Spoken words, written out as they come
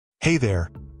Hey there,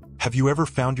 have you ever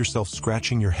found yourself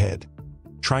scratching your head,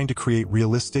 trying to create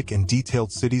realistic and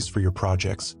detailed cities for your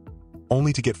projects,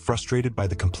 only to get frustrated by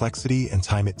the complexity and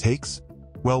time it takes?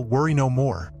 Well, worry no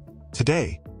more.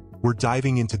 Today, we're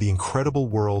diving into the incredible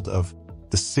world of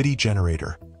the City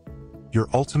Generator, your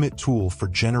ultimate tool for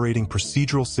generating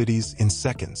procedural cities in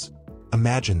seconds.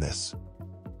 Imagine this.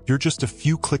 You're just a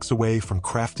few clicks away from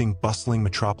crafting bustling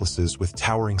metropolises with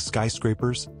towering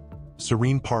skyscrapers,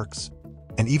 serene parks,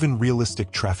 and even realistic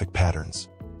traffic patterns.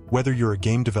 Whether you're a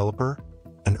game developer,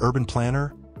 an urban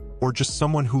planner, or just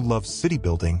someone who loves city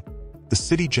building, the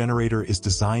City Generator is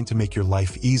designed to make your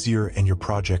life easier and your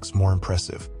projects more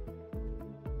impressive.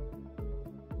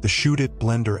 The Shoot It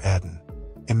Blender add-on.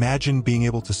 Imagine being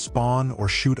able to spawn or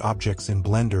shoot objects in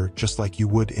Blender just like you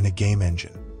would in a game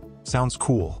engine. Sounds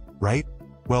cool, right?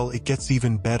 Well, it gets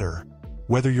even better.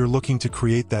 Whether you're looking to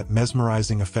create that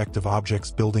mesmerizing effect of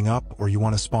objects building up or you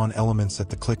want to spawn elements at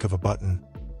the click of a button,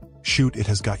 Shoot It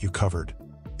has got you covered.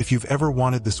 If you've ever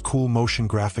wanted this cool motion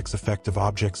graphics effect of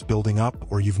objects building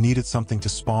up or you've needed something to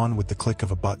spawn with the click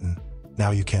of a button,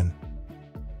 now you can.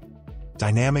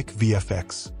 Dynamic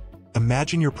VFX.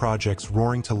 Imagine your projects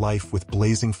roaring to life with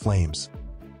blazing flames,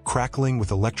 crackling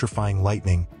with electrifying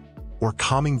lightning, or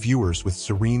calming viewers with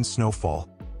serene snowfall,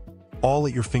 all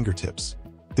at your fingertips.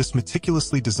 This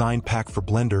meticulously designed pack for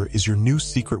Blender is your new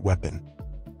secret weapon.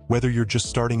 Whether you're just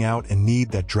starting out and need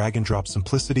that drag-and-drop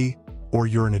simplicity, or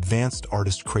you're an advanced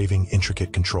artist craving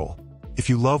intricate control. If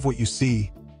you love what you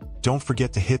see, don't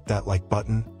forget to hit that like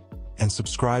button and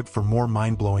subscribe for more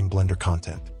mind-blowing Blender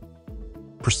content.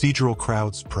 Procedural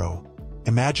Crowds Pro.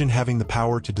 Imagine having the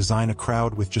power to design a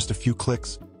crowd with just a few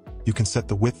clicks. You can set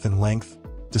the width and length,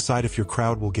 decide if your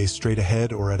crowd will gaze straight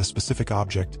ahead or at a specific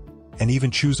object, and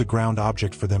even choose a ground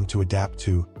object for them to adapt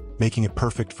to, making it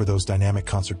perfect for those dynamic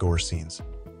concertgoer scenes.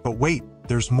 But wait,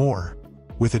 there's more.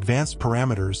 With advanced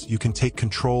parameters, you can take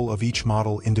control of each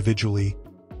model individually,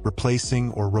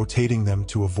 replacing or rotating them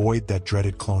to avoid that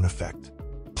dreaded clone effect.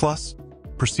 Plus,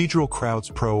 Procedural Crowds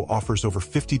Pro offers over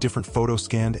 50 different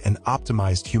photo-scanned and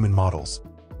optimized human models,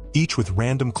 each with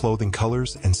random clothing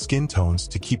colors and skin tones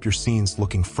to keep your scenes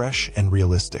looking fresh and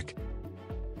realistic.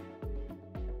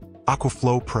 Aqua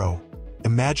Flow Pro.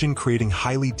 Imagine creating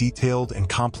highly detailed and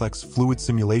complex fluid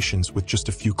simulations with just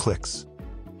a few clicks.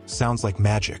 Sounds like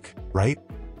magic, right?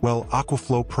 Well, Aqua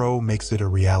Flow Pro makes it a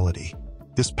reality.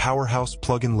 This powerhouse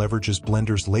plugin leverages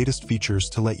Blender's latest features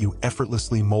to let you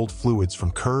effortlessly mold fluids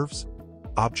from curves,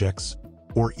 objects,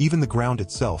 or even the ground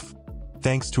itself,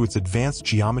 thanks to its advanced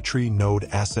geometry node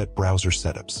asset browser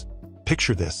setups.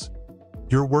 Picture this.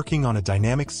 You're working on a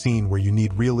dynamic scene where you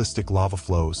need realistic lava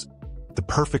flows, the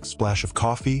perfect splash of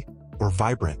coffee, or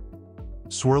vibrant,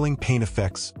 swirling paint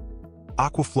effects.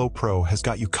 Aqua Flow Pro has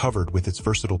got you covered with its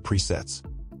versatile presets.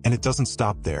 And it doesn't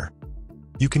stop there.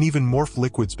 You can even morph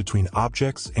liquids between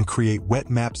objects and create wet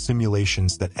map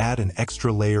simulations that add an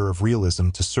extra layer of realism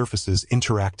to surfaces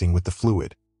interacting with the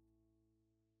fluid.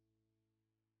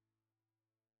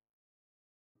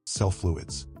 Cell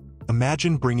fluids.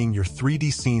 Imagine bringing your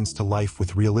 3D scenes to life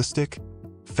with realistic,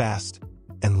 fast,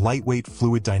 and lightweight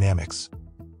fluid dynamics,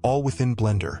 all within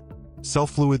Blender. Cell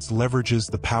Fluids leverages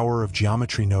the power of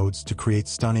geometry nodes to create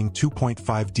stunning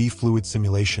 2.5D fluid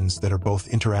simulations that are both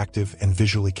interactive and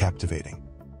visually captivating.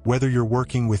 Whether you're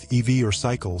working with EV or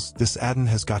cycles, this add-on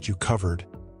has got you covered,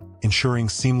 ensuring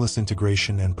seamless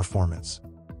integration and performance.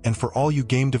 And for all you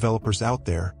game developers out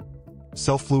there,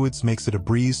 Cell Fluids makes it a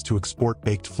breeze to export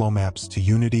baked flow maps to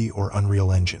Unity or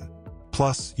Unreal Engine.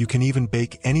 Plus, you can even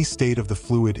bake any state of the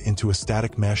fluid into a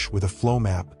static mesh with a flow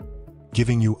map,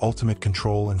 giving you ultimate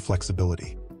control and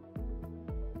flexibility.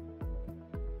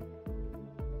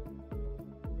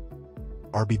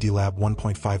 RBDLAB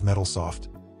 1.5 METALSOFT,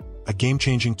 a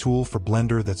game-changing tool for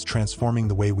Blender that's transforming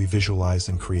the way we visualize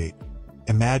and create.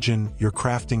 Imagine you're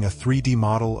crafting a 3D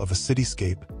model of a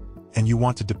cityscape and you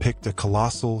want to depict a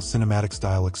colossal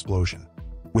cinematic-style explosion.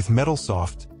 With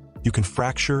METALSOFT, you can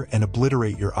fracture and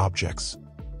obliterate your objects,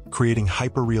 creating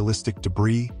hyper-realistic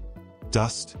debris,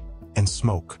 dust, and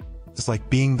smoke. It's like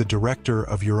being the director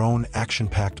of your own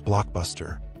action-packed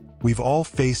blockbuster. We've all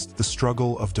faced the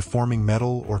struggle of deforming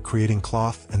metal or creating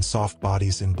cloth and soft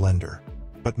bodies in Blender.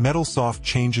 But METALSOFT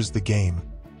changes the game,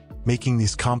 making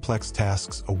these complex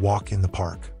tasks a walk in the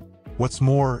park. What's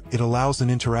more, it allows an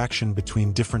interaction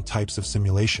between different types of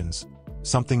simulations,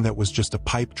 something that was just a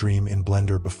pipe dream in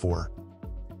Blender before.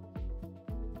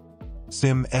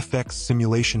 SimFx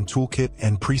Simulation Toolkit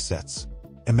and Presets.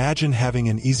 Imagine having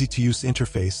an easy-to-use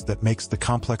interface that makes the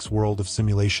complex world of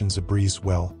simulations a breeze.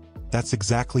 Well, that's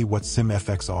exactly what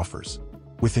SimFx offers.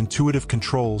 With intuitive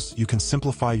controls, you can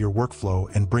simplify your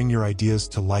workflow and bring your ideas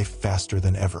to life faster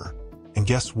than ever. And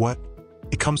guess what?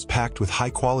 It comes packed with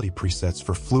high-quality presets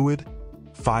for fluid,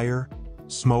 fire,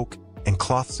 smoke, and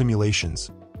cloth simulations,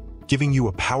 giving you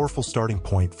a powerful starting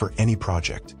point for any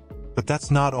project. But that's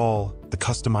not all. The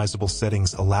customizable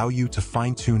settings allow you to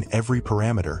fine-tune every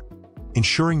parameter,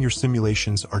 ensuring your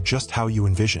simulations are just how you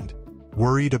envisioned.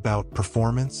 Worried about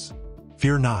performance?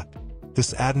 Fear not.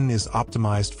 This add-on is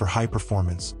optimized for high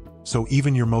performance, so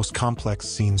even your most complex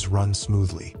scenes run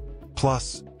smoothly.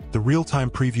 Plus, the real-time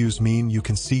previews mean you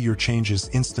can see your changes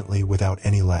instantly without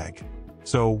any lag.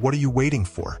 So what are you waiting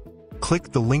for?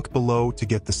 Click the link below to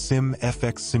get the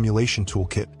SimFx simulation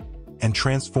toolkit and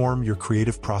transform your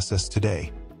creative process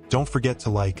today. Don't forget to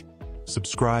like,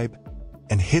 subscribe,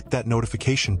 and hit that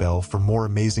notification bell for more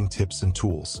amazing tips and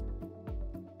tools.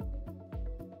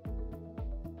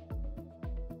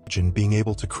 Imagine being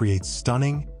able to create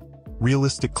stunning,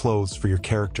 realistic clothes for your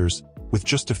characters with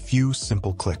just a few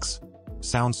simple clicks.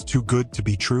 Sounds too good to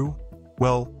be true?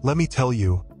 Well, let me tell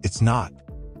you, it's not.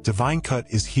 Divine Cut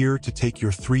is here to take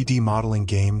your 3D modeling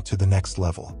game to the next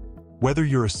level. Whether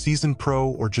you're a seasoned pro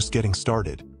or just getting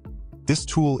started, this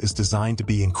tool is designed to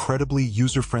be incredibly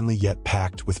user-friendly yet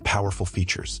packed with powerful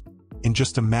features. In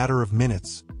just a matter of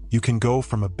minutes, you can go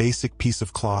from a basic piece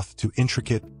of cloth to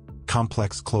intricate,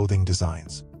 complex clothing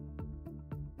designs.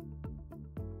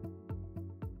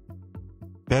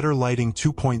 Better Lighting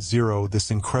 2.0. This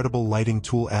incredible lighting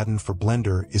tool add-on for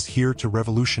Blender is here to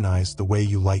revolutionize the way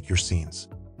you light your scenes.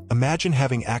 Imagine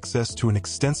having access to an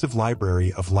extensive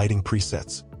library of lighting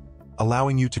presets,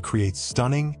 allowing you to create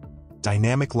stunning,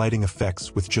 dynamic lighting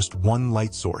effects with just one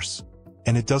light source.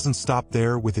 And it doesn't stop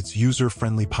there with its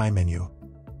user-friendly pie menu.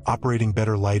 Operating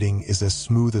Better Lighting is as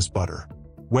smooth as butter.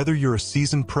 Whether you're a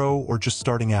seasoned pro or just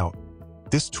starting out,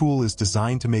 this tool is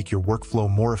designed to make your workflow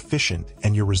more efficient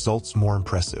and your results more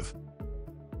impressive.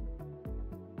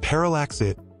 Parallax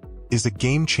It is a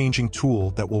game-changing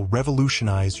tool that will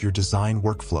revolutionize your design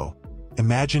workflow.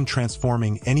 Imagine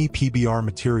transforming any PBR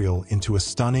material into a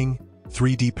stunning,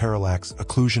 3D parallax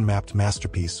occlusion-mapped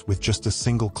masterpiece with just a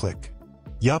single click.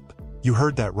 Yup, you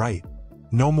heard that right.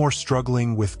 No more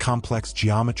struggling with complex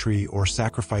geometry or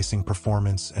sacrificing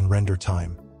performance and render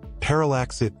time.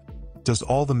 Parallax It does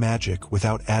all the magic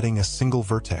without adding a single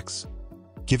vertex,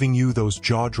 giving you those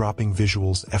jaw-dropping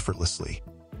visuals effortlessly.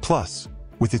 Plus,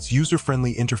 with its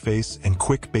user-friendly interface and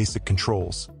quick basic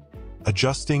controls,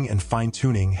 adjusting and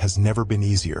fine-tuning has never been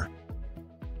easier.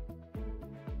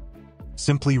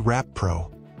 Simply Wrap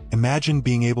Pro. Imagine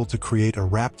being able to create a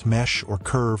wrapped mesh or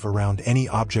curve around any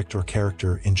object or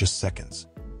character in just seconds.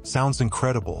 Sounds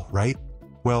incredible, right?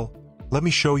 Well, let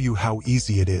me show you how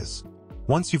easy it is.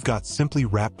 Once you've got Simply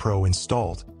Wrap Pro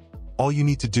installed, all you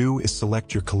need to do is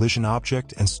select your collision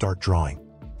object and start drawing.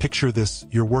 Picture this,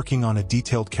 you're working on a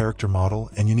detailed character model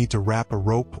and you need to wrap a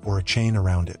rope or a chain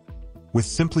around it. With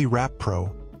Simply Wrap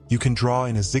Pro, you can draw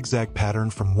in a zigzag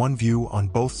pattern from one view on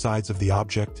both sides of the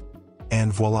object,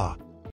 and voila!